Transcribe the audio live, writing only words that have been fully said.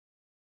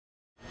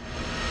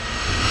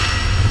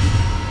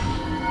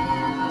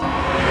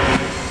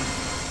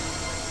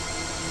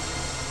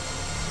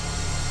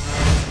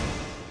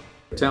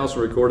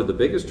Towson recorded the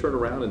biggest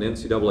turnaround in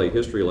NCAA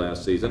history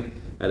last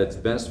season at its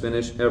best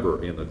finish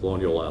ever in the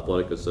Colonial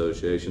Athletic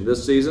Association.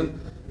 This season,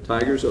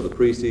 Tigers are the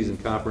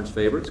preseason conference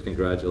favorites.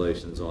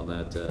 Congratulations on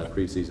that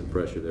preseason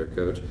pressure there,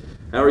 Coach.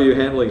 How are you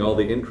handling all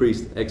the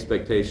increased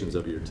expectations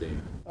of your team?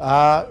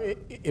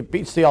 It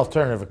beats the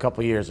alternative a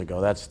couple of years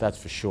ago, that's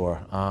for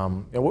sure.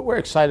 We're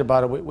excited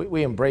about it.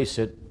 We embrace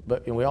it,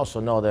 but we also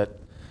know that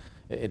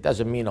it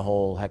doesn't mean a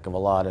whole heck of a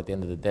lot at the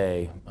end of the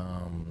day.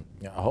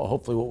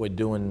 Hopefully what we're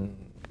doing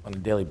on a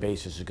daily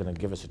basis is going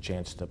to give us a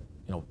chance to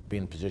be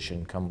in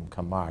position come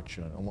March.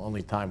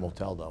 Only time will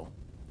tell, though.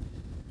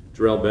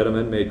 Terrell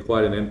Betterman made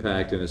quite an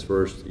impact in his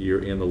first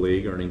year in the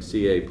league, earning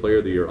CAA Player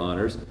of the Year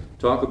honors.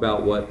 Talk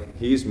about what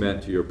he's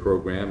meant to your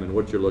program and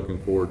what you're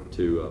looking forward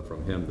to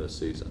from him this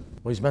season.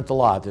 Well, he's meant a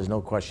lot. There's no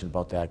question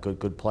about that.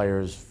 Good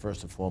players,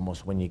 first and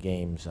foremost, win your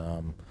games.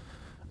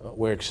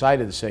 We're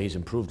excited to say he's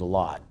improved a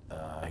lot.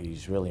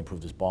 He's really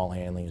improved his ball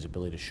handling, his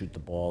ability to shoot the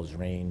ball, his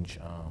range.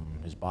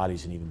 His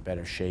body's in even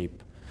better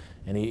shape.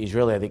 And he's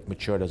really, I think,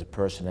 matured as a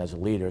person, as a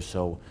leader.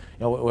 So,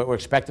 we're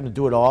expecting him to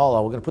do it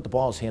all. We're going to put the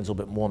ball in his hands a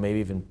little bit more, maybe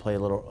even play a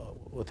little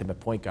with him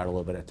at point guard a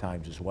little bit at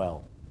times as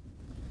well.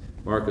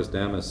 Marcus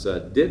Damas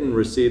didn't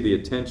receive the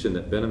attention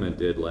that Benjamin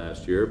did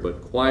last year,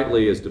 but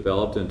quietly has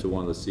developed into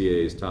one of the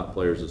CAA's top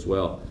players as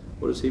well.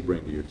 What does he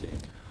bring to your team?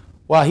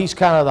 Well, he's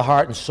kind of the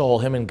heart and soul.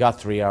 Him and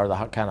Guthrie are the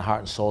kind of heart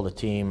and soul of the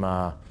team.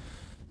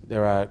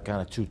 They're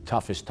kind of two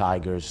toughest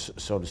Tigers,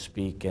 so to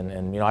speak.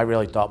 And I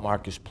really thought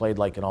Marcus played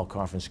like an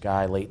all-conference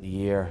guy late in the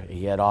year.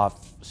 He had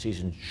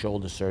off-season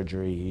shoulder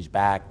surgery. He's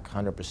back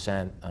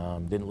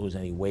 100%. Didn't lose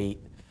any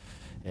weight,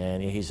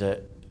 and he's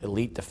an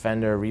elite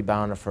defender,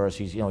 rebounder for us.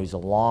 He's a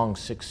long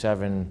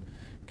 6'7",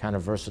 kind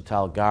of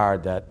versatile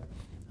guard that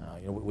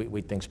we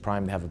think's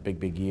primed to have a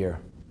big year.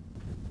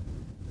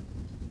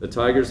 The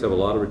Tigers have a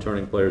lot of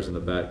returning players in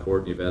the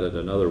backcourt. You've added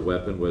another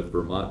weapon with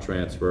Vermont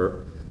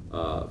transfer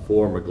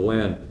for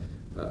McGlynn.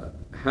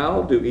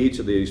 How do each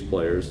of these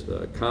players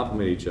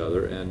complement each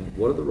other, and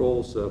what are the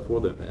roles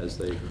for them as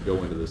they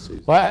go into this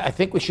season? Well, I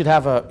think we should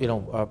have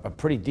a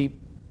pretty deep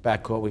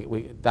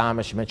backcourt.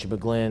 Damas, you mentioned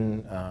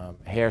McGlynn,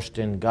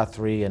 Hairston,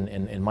 Guthrie,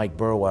 and Mike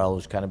Burwell,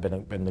 who's kind of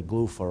been the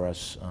glue for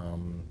us.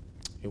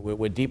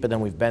 We're deeper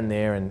than we've been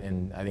there,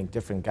 and I think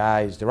different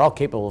guys. They're all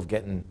capable of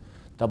getting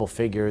double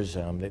figures.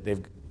 I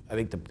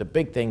think the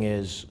big thing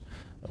is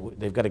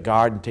they've got to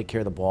guard and take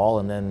care of the ball,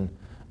 and then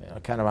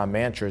kind of our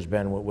mantra has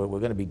been we're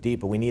going to be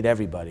deep, but we need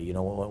everybody.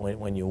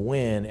 When you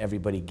win,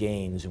 everybody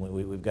gains, and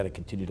we've got to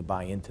continue to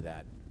buy into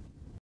that.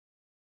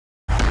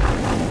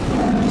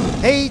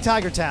 Hey,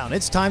 Tiger Town,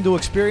 it's time to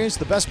experience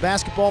the best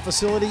basketball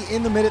facility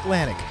in the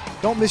Mid-Atlantic.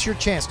 Don't miss your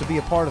chance to be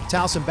a part of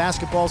Towson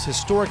basketball's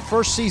historic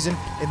first season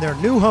in their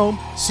new home,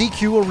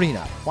 CQ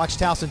Arena. Watch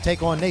Towson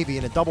take on Navy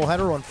in a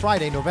doubleheader on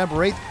Friday, November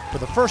 8th for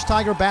the first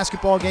Tiger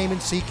basketball game in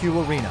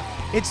CQ Arena.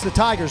 It's the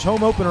Tigers'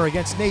 home opener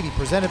against Navy,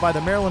 presented by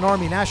the Maryland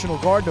Army National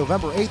Guard,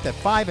 November 8th at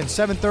 5 and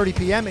 7:30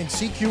 p.m. in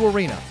CQ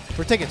Arena.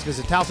 For tickets,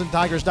 visit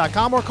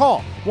TowsonTigers.com or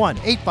call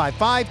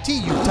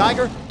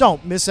 1-855-TU-TIGER.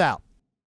 Don't miss out.